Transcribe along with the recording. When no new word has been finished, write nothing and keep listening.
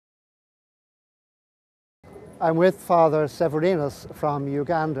I'm with Father Severinus from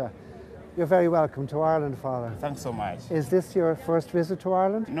Uganda. You're very welcome to Ireland, Father. Thanks so much. Is this your first visit to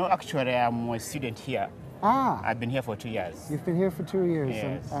Ireland? No, actually, I'm a student here. Ah, I've been here for 2 years. you've been here for 2 years.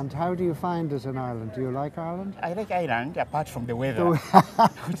 Yes. And how do you find it in Ireland? Do you like Ireland? I like Ireland, apart from the weather,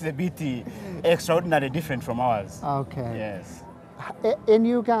 which is a bit extraordinarily different from ours. Okay. Yes. In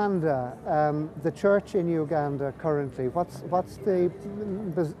Uganda, the church in Uganda currently, what's the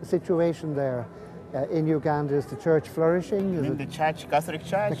situation there? In Uganda, is the church flourishing? Is In it the church, Catholic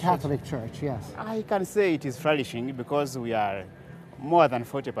Church? the Catholic Church, yes. I can say it is flourishing because we are more than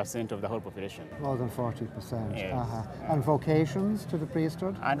 40% of the whole population. More than 40%. Yes. And vocations to the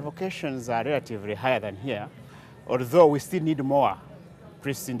priesthood? And vocations are relatively higher than here, although we still need more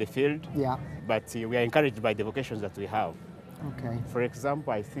priests in the field. Yeah. But we are encouraged by the vocations that we have. Okay. For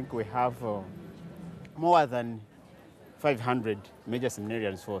example, I think we have more than 500 major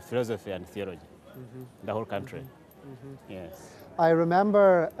seminarians for philosophy and theology in the whole country. Yes. I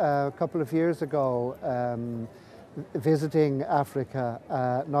remember a couple of years ago visiting Africa,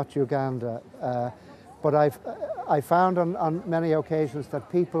 not Uganda, but I found on many occasions that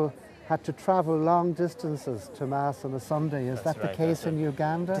people had to travel long distances to Mass on a Sunday. Is that the case in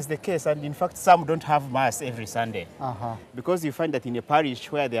Uganda? It is the case, and in fact some don't have Mass every Sunday. Because you find that in a parish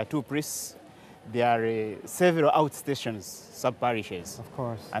where there are 2 priests, there are several outstations, sub-parishes. Of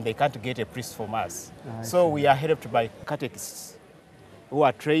course. And they can't get a priest for Mass. I So see. we are helped by catechists who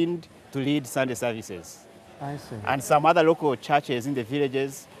are trained to lead Sunday services. I see. And some other local churches in the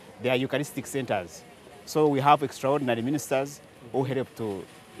villages, they are Eucharistic centers. So we have extraordinary ministers who help to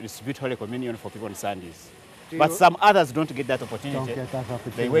distribute Holy Communion for people on Sundays. But some others don't get that opportunity. Don't get that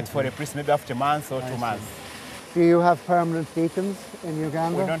opportunity. They wait for a priest maybe after a month or 2 months. Do you have permanent deacons in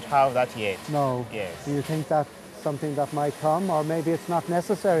Uganda? We don't have that yet. No. Yes. Do you think that's something that might come, or maybe it's not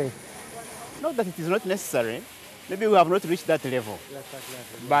necessary? Not that it is not necessary. Maybe we have not reached that level.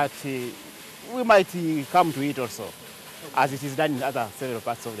 But we might come to it also, as it is done in other several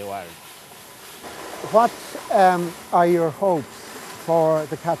parts of the world. What are your hopes for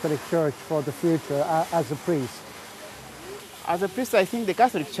the Catholic Church for the future as a priest? As a priest, I think the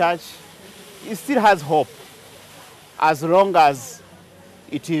Catholic Church, it still has hope, as long as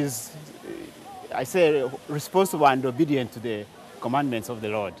it is, I say, responsible and obedient to the commandments of the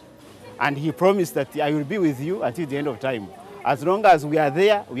Lord. And He promised that I will be with you until the end of time. As long as we are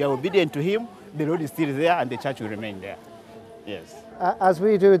there, we are obedient to Him, the Lord is still there and the church will remain there. Yes. As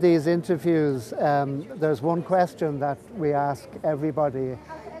we do these interviews, there's one question that we ask everybody,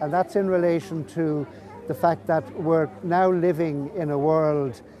 and that's in relation to the fact that we're now living in a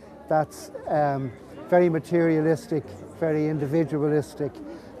world that's very materialistic, very individualistic.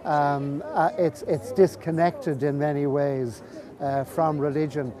 It's disconnected in many ways from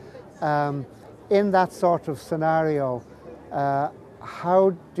religion. In that sort of scenario,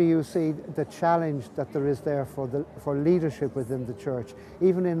 how do you see the challenge that there is there for leadership within the church,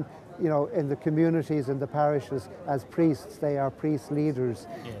 even in the communities, in the parishes, as priests? They are priest leaders.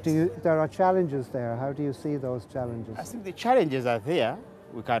 Yes. There are challenges there. How do you see those challenges? I think the challenges are there.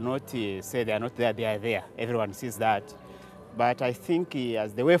 We cannot say they are not there, they are there. Everyone sees that. But I think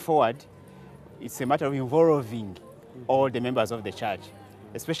as the way forward, it's a matter of involving all the members of the church,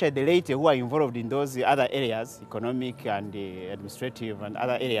 especially the laity who are involved in those other areas, economic and administrative and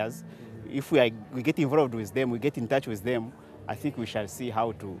other areas. If we get involved with them, we get in touch with them, I think we shall see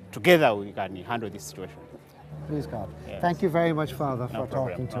how together we can handle this situation. Please God. Yes. Thank you very much, Father, for No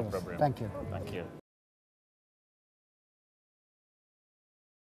problem, talking to no us. problem. Thank you. Thank you.